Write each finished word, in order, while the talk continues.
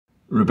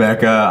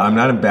Rebecca, I'm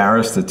not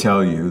embarrassed to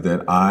tell you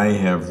that I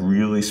have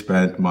really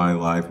spent my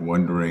life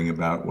wondering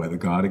about whether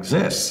God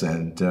exists.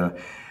 And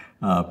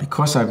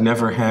because I've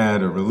never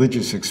had a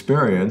religious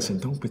experience and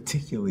don't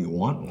particularly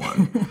want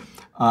one,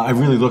 I've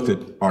really looked at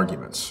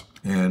arguments.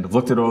 And I've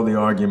looked at all the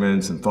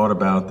arguments and thought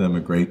about them a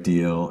great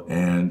deal.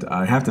 And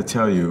I have to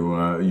tell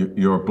you,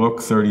 your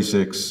book,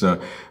 36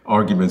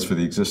 Arguments for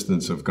the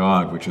Existence of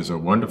God, which is a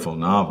wonderful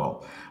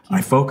novel,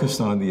 I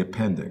focused on the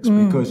appendix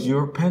because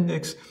your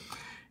appendix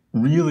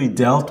really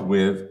dealt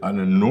with an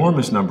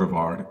enormous number of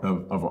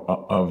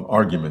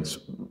arguments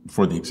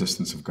for the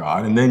existence of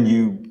God, and then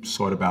you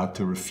sought about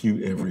to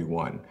refute every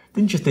one.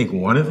 Didn't you think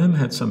one of them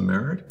had some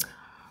merit?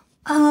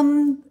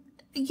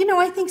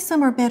 I think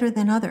some are better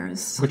than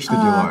others. Which did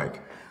you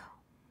like?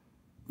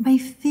 My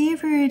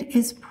favorite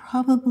is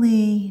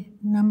probably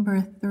number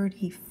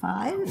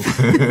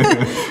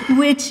 35,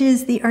 which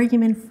is the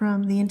argument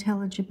from the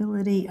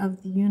intelligibility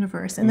of the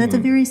universe. And that's a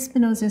very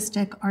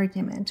Spinozistic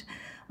argument.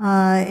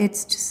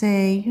 It's to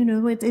say,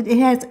 it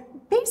has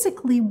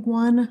basically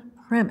one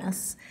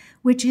premise,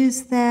 which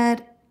is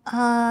that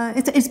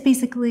it's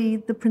basically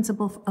the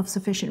principle of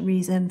sufficient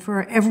reason.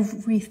 For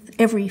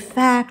every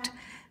fact,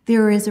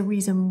 there is a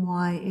reason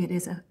why it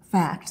is a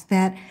fact.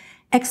 That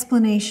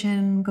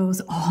explanation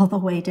goes all the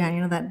way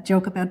down. That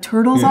joke about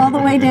turtles all the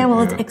way down?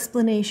 Well, it's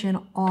explanation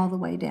all the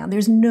way down.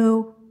 There's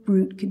no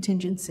brute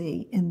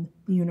contingency in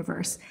the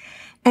universe.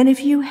 And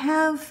if you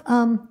have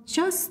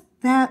just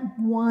that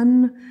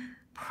one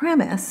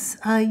premise,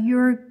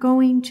 you're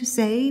going to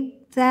say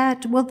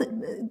that, well,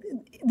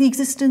 the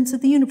existence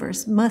of the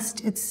universe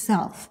must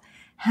itself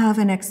have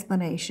an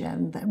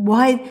explanation. That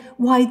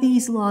why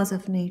these laws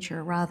of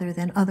nature rather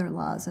than other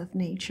laws of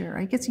nature?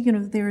 I guess,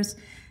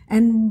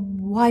 and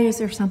why is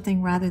there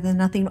something rather than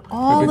nothing?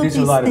 All of these things.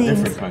 There's a lot of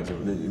different kinds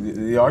of.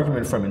 The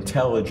argument from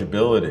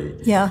intelligibility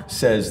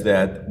says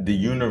that the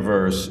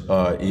universe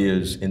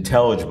is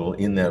intelligible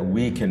in that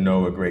we can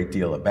know a great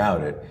deal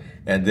about it.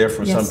 And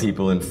therefore, some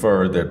people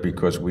infer that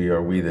because we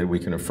are we, that we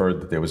can infer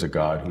that there was a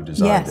God who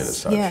designed it as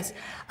such. Yes.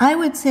 I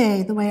would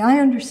say the way I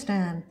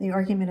understand the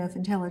argument of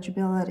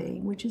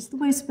intelligibility, which is the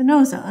way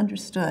Spinoza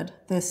understood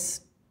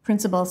this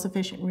principle of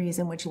sufficient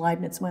reason, which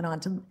Leibniz went on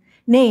to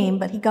name,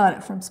 but he got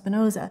it from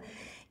Spinoza,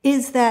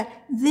 is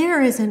that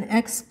there is an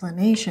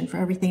explanation for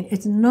everything.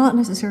 It's not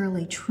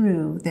necessarily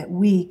true that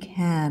we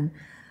can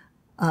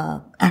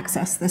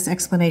access this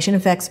explanation. In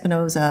fact,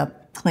 Spinoza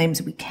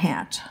claims we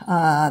can't.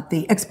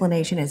 The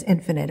explanation is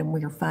infinite and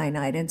we are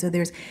finite. And so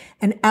there's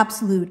an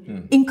absolute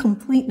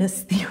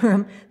incompleteness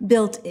theorem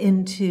built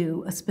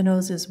into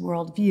Spinoza's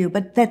worldview.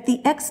 But that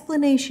the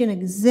explanation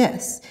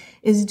exists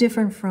is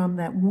different from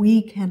that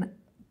we can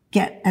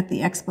get at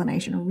the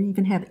explanation or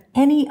even have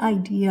any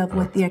idea of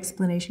what the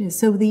explanation is.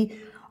 So the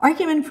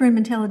argument for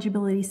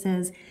intelligibility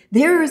says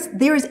there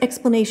is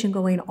explanation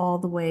going all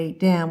the way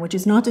down, which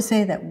is not to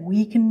say that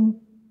we can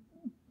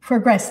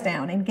progress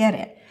down and get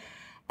it.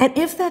 And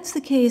if that's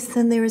the case,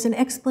 then there is an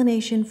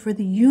explanation for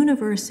the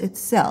universe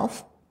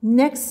itself.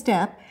 Next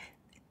step,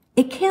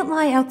 it can't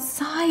lie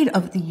outside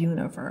of the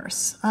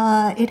universe.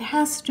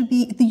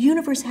 The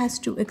universe has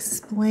to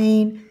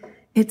explain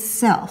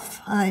itself.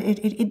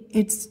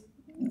 It's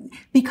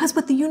because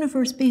what the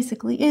universe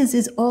basically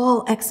is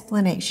all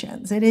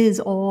explanations. It is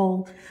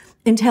all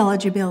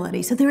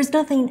intelligibility. So there is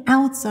nothing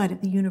outside of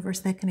the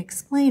universe that can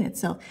explain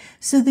itself.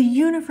 So the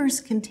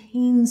universe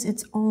contains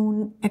its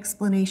own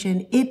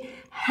explanation. It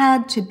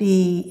had to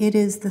be. It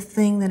is the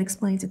thing that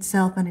explains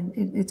itself and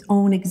its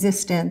own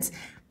existence.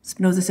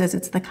 Spinoza says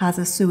it's the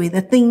causa sui,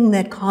 the thing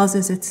that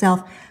causes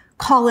itself.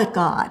 Call it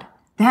God.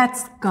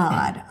 That's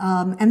God.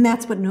 And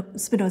that's what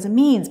Spinoza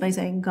means by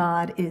saying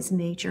God is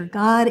nature.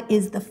 God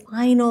is the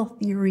final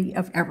theory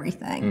of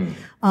everything.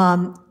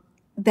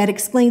 That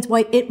explains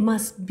why it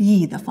must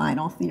be the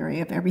final theory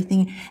of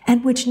everything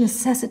and which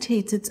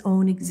necessitates its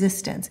own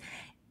existence.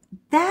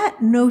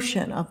 That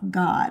notion of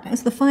God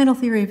as the final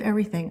theory of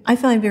everything, I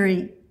find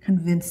very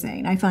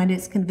convincing. I find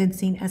it's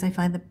convincing as I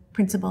find the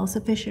principle of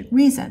sufficient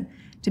reason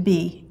to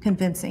be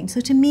convincing. So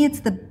to me,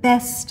 it's the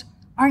best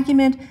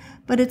argument,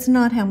 but it's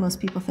not how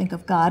most people think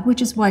of God,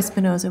 which is why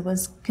Spinoza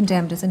was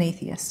condemned as an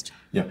atheist.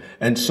 Yeah,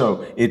 and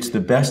so it's the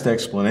best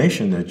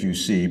explanation that you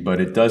see, but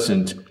it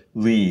doesn't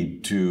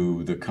lead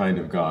to the kind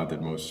of God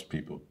that most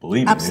people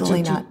believe in. Absolutely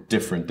it's not. a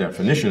different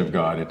definition of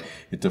God.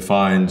 It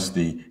defines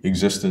the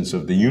existence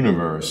of the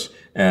universe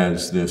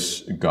as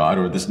this God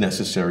or this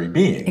necessary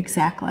being.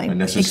 Exactly. A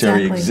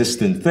necessary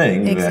existent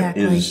thing that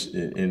Exactly. is,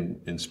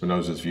 in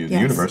Spinoza's view, the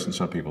universe, and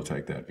some people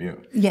take that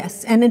view.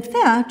 Yes, and in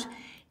fact,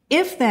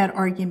 if that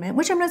argument,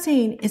 which I'm not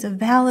saying is a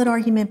valid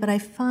argument, but I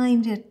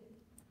find it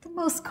the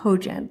most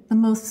cogent, the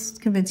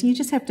most convincing, you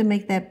just have to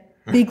make that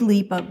big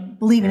leap of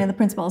believing in the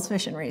principle of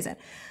sufficient reason.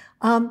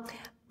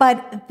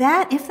 But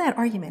if that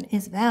argument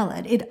is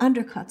valid, it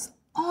undercuts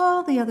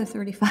all the other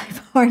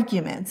 35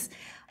 arguments.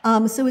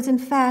 So it's in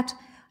fact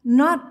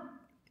not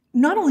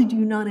not only do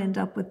you not end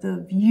up with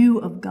the view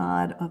of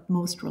God of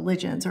most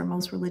religions or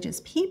most religious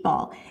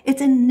people,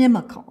 it's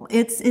inimical.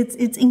 It's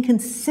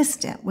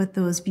inconsistent with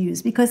those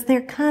views because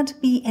there can't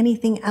be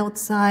anything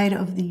outside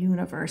of the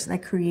universe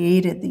that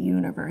created the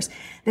universe.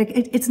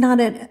 It's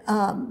not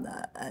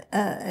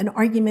an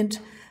argument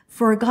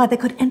for a God that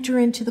could enter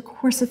into the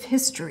course of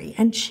history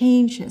and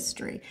change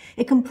history.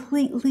 It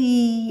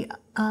completely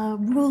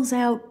rules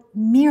out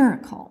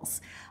miracles.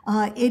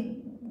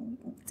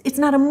 It's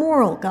not a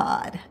moral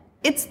God.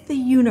 It's the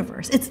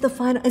universe. It's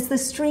the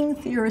string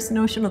theorist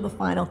notion of the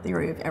final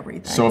theory of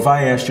everything. So if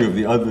I asked you of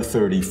the other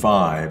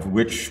 35,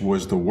 which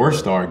was the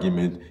worst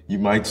argument, you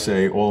might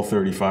say all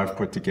 35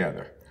 put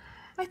together.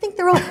 I think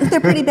they're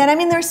pretty bad. I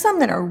mean, there's some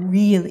that are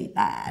really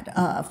bad.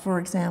 For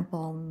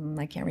example,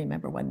 I can't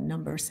remember what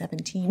number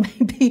 17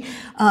 may be,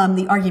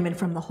 the argument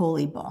from the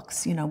holy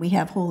books. You know, we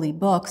have holy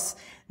books.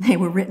 They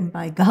were written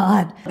by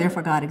God.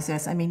 Therefore, God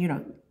exists. I mean, you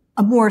know,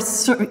 a more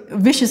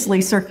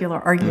viciously circular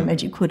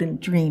argument you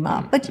couldn't dream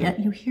up. But yet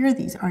you hear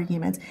these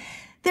arguments.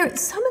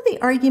 Some of the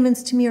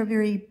arguments to me are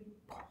very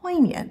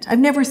poignant. I've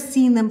never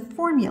seen them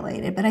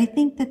formulated, but I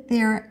think that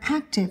they're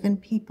active in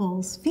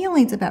people's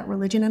feelings about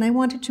religion, and I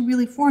wanted to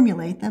really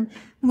formulate them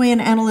the way an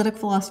analytic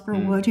philosopher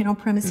would, you know,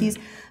 premises.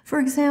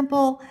 For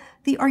example,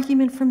 the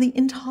argument from the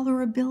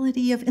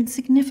intolerability of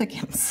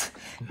insignificance.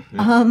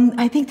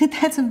 I think that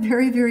that's a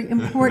very, very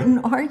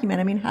important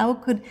argument. I mean, how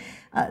could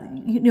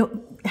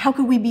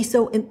we be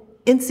so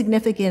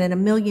insignificant in a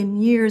million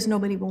years?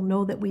 Nobody will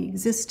know that we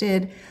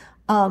existed.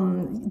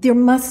 We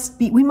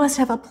must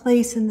have a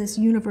place in this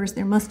universe.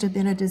 There must have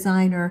been a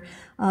designer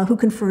who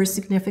confers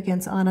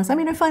significance on us. I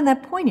mean, I find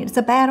that poignant. It's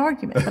a bad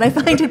argument, but I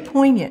find it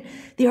poignant.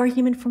 The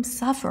argument from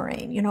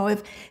suffering, you know,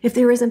 if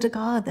there isn't a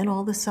God, then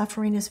all the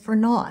suffering is for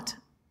naught.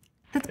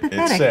 That's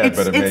pathetic. It's sad,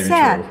 but it may be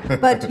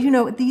sad. But, you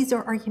know, these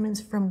are arguments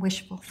from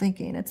wishful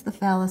thinking. It's the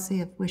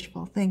fallacy of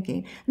wishful thinking.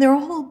 And there are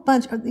a whole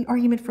bunch of the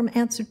argument from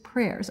answered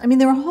prayers. I mean,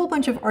 there are a whole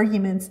bunch of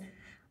arguments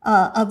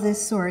of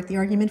this sort. The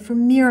argument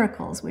from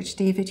miracles, which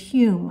David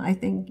Hume, I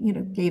think, you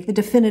know, gave the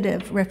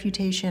definitive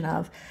refutation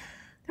of.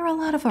 There are a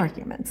lot of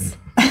arguments.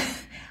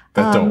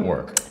 That don't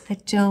work.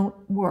 That don't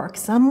work.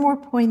 Some more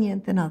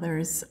poignant than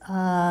others.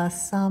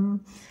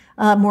 Some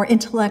more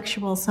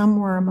intellectual, some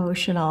more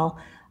emotional.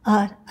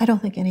 I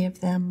don't think any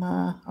of them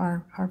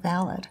are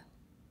valid.